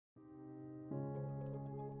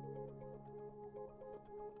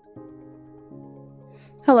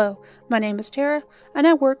Hello, my name is Tara, and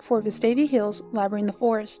I work for Vestavia Hills Library in the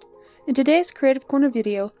Forest. In today's Creative Corner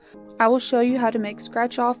video, I will show you how to make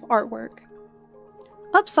scratch-off artwork.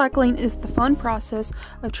 Upcycling is the fun process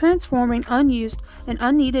of transforming unused and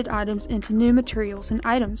unneeded items into new materials and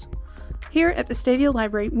items. Here at Vestavia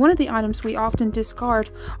Library, one of the items we often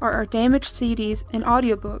discard are our damaged CDs and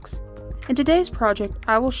audiobooks. In today's project,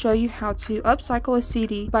 I will show you how to upcycle a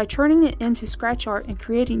CD by turning it into scratch art and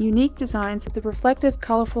creating unique designs of the reflective,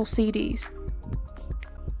 colorful CDs.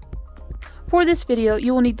 For this video,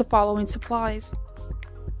 you will need the following supplies: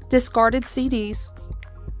 discarded CDs,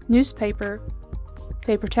 newspaper,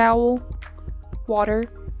 paper towel, water,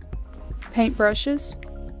 paintbrushes,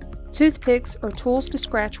 toothpicks or tools to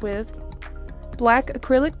scratch with, black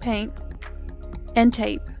acrylic paint, and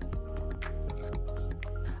tape.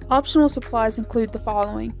 Optional supplies include the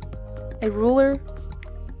following: a ruler,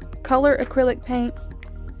 color acrylic paint,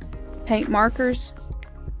 paint markers,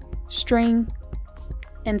 string,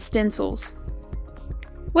 and stencils.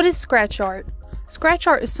 What is scratch art? Scratch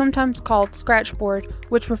art is sometimes called scratchboard,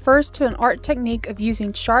 which refers to an art technique of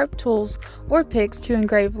using sharp tools or picks to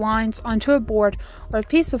engrave lines onto a board or a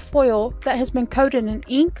piece of foil that has been coated in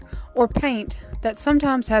ink or paint that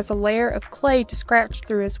sometimes has a layer of clay to scratch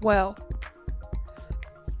through as well.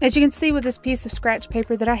 As you can see with this piece of scratch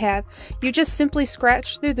paper that I have, you just simply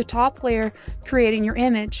scratch through the top layer, creating your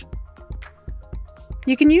image.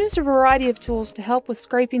 You can use a variety of tools to help with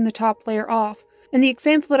scraping the top layer off. In the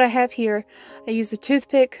example that I have here, I use a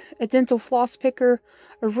toothpick, a dental floss picker,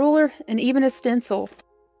 a ruler, and even a stencil.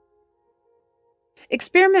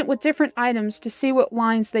 Experiment with different items to see what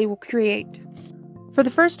lines they will create. For the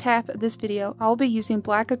first half of this video, I will be using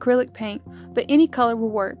black acrylic paint, but any color will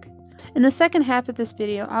work. In the second half of this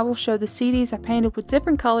video, I will show the CDs I painted with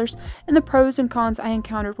different colors and the pros and cons I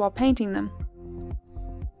encountered while painting them.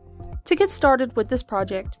 To get started with this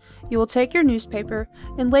project, you will take your newspaper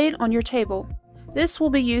and lay it on your table. This will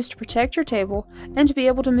be used to protect your table and to be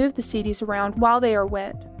able to move the CDs around while they are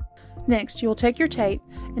wet. Next, you will take your tape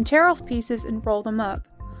and tear off pieces and roll them up.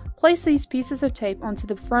 Place these pieces of tape onto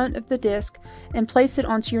the front of the disc and place it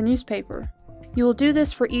onto your newspaper. You will do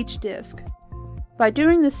this for each disc. By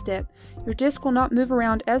doing this step, your disc will not move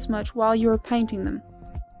around as much while you are painting them.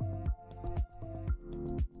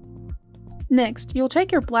 Next, you'll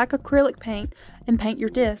take your black acrylic paint and paint your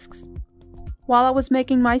discs. While I was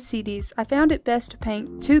making my CDs, I found it best to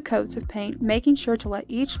paint 2 coats of paint, making sure to let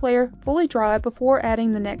each layer fully dry before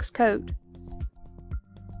adding the next coat.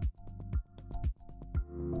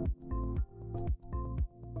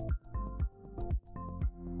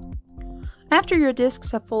 After your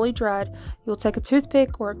discs have fully dried, you'll take a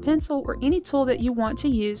toothpick or a pencil or any tool that you want to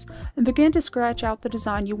use and begin to scratch out the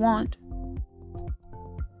design you want.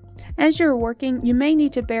 As you're working, you may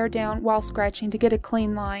need to bear down while scratching to get a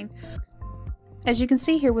clean line. As you can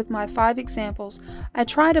see here with my 5 examples, I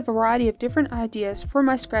tried a variety of different ideas for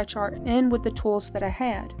my scratch art and with the tools that I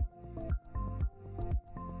had.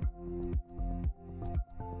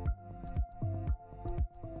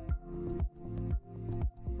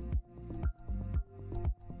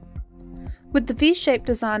 With the V-shaped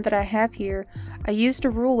design that I have here, I used a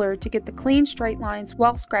ruler to get the clean straight lines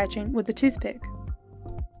while scratching with the toothpick.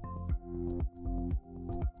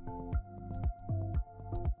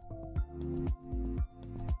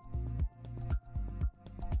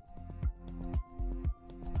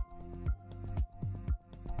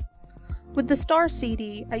 With the Star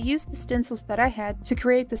CD, I used the stencils that I had to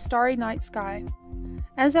create the starry night sky.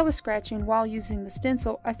 As I was scratching while using the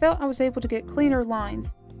stencil, I felt I was able to get cleaner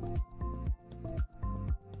lines.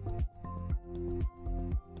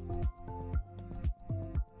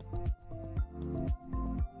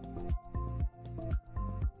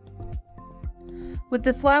 With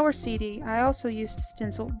the flower CD, I also used a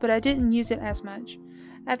stencil, but I didn't use it as much.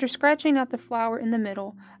 After scratching out the flower in the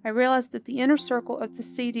middle, I realized that the inner circle of the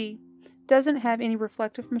CD doesn't have any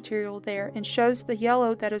reflective material there and shows the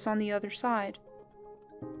yellow that is on the other side.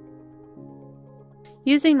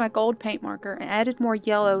 Using my gold paint marker, I added more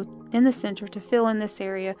yellow in the center to fill in this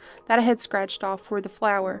area that I had scratched off for the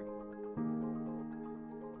flower.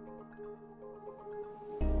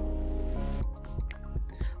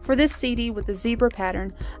 For this CD with the zebra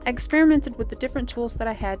pattern, I experimented with the different tools that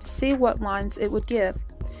I had to see what lines it would give.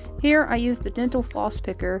 Here I used the dental floss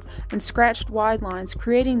picker and scratched wide lines,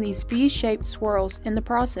 creating these V-shaped swirls in the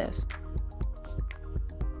process.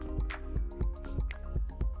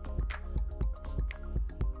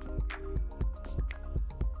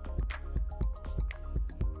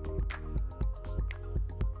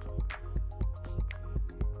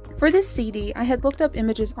 For this CD, I had looked up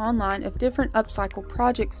images online of different upcycle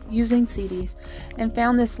projects using CDs and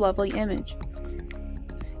found this lovely image.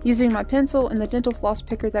 Using my pencil and the dental floss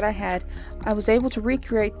picker that I had, I was able to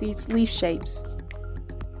recreate these leaf shapes.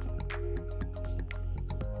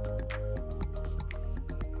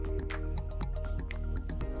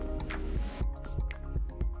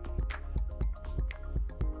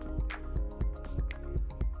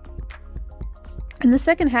 In the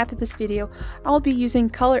second half of this video, I'll be using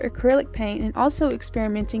color acrylic paint and also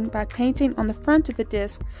experimenting by painting on the front of the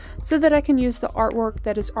disc so that I can use the artwork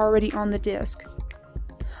that is already on the disc.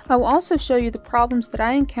 I will also show you the problems that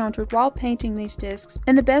I encountered while painting these discs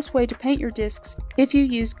and the best way to paint your discs if you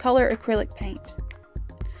use color acrylic paint.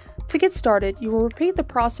 To get started, you will repeat the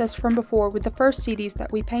process from before with the first CDs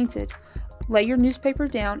that we painted. Lay your newspaper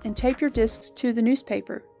down and tape your discs to the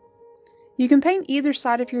newspaper. You can paint either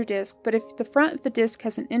side of your disc, but if the front of the disc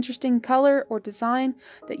has an interesting color or design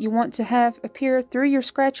that you want to have appear through your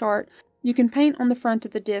scratch art, you can paint on the front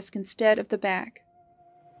of the disc instead of the back.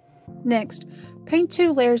 Next, paint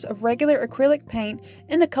 2 layers of regular acrylic paint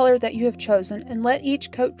in the color that you have chosen and let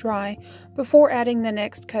each coat dry before adding the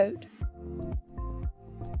next coat.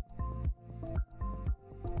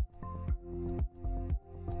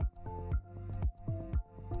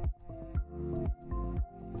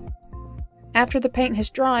 After the paint has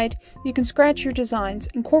dried, you can scratch your designs,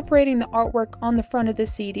 incorporating the artwork on the front of the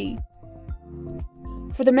CD.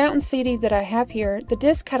 For the mountain CD that I have here, the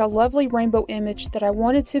disc had a lovely rainbow image that I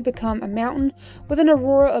wanted to become a mountain with an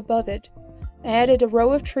aurora above it. I added a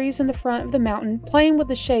row of trees in the front of the mountain, playing with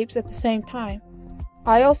the shapes at the same time.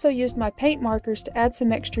 I also used my paint markers to add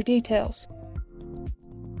some extra details.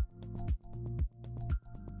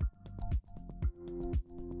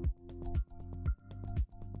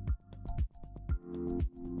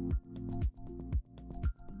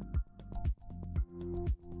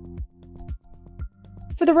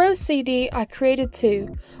 For the rose CD, I created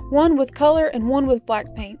 2, one with color and one with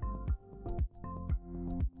black paint.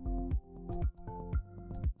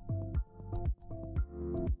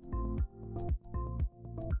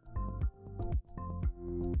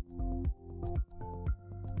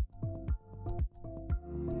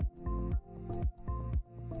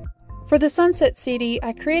 For the sunset CD,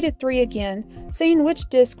 I created 3 again, seeing which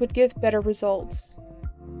disc would give better results.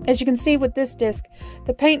 As you can see with this disc,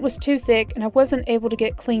 the paint was too thick and I wasn't able to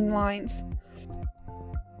get clean lines.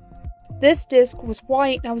 This disc was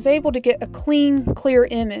white and I was able to get a clean, clear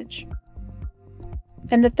image.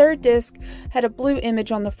 And the third disc had a blue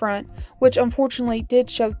image on the front, which unfortunately did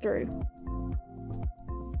show through.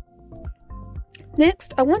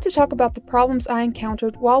 Next, I want to talk about the problems I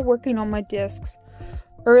encountered while working on my discs.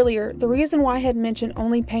 Earlier, the reason why I had mentioned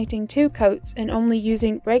only painting 2 coats and only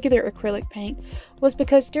using regular acrylic paint was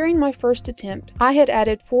because during my first attempt, I had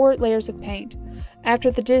added 4 layers of paint.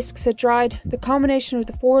 After the discs had dried, the combination of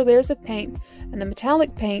the 4 layers of paint and the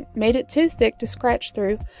metallic paint made it too thick to scratch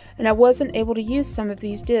through, and I wasn't able to use some of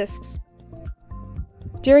these discs.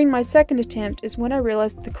 During my second attempt is when I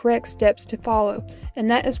realized the correct steps to follow,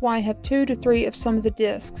 and that is why I have 2 to 3 of some of the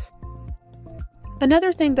discs.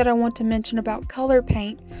 Another thing that I want to mention about color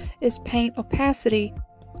paint is paint opacity,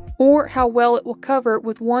 or how well it will cover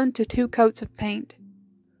with 1 to 2 coats of paint.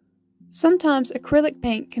 Sometimes acrylic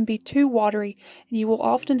paint can be too watery and you will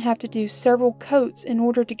often have to do several coats in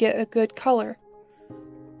order to get a good color.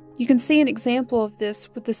 You can see an example of this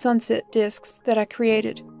with the sunset discs that I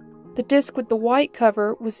created. The disc with the white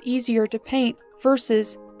cover was easier to paint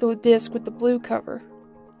versus the disc with the blue cover.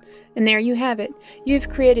 And there you have it. You've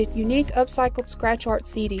created unique upcycled scratch art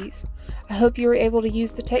CDs. I hope you were able to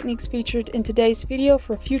use the techniques featured in today's video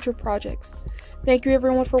for future projects. Thank you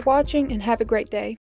everyone for watching and have a great day.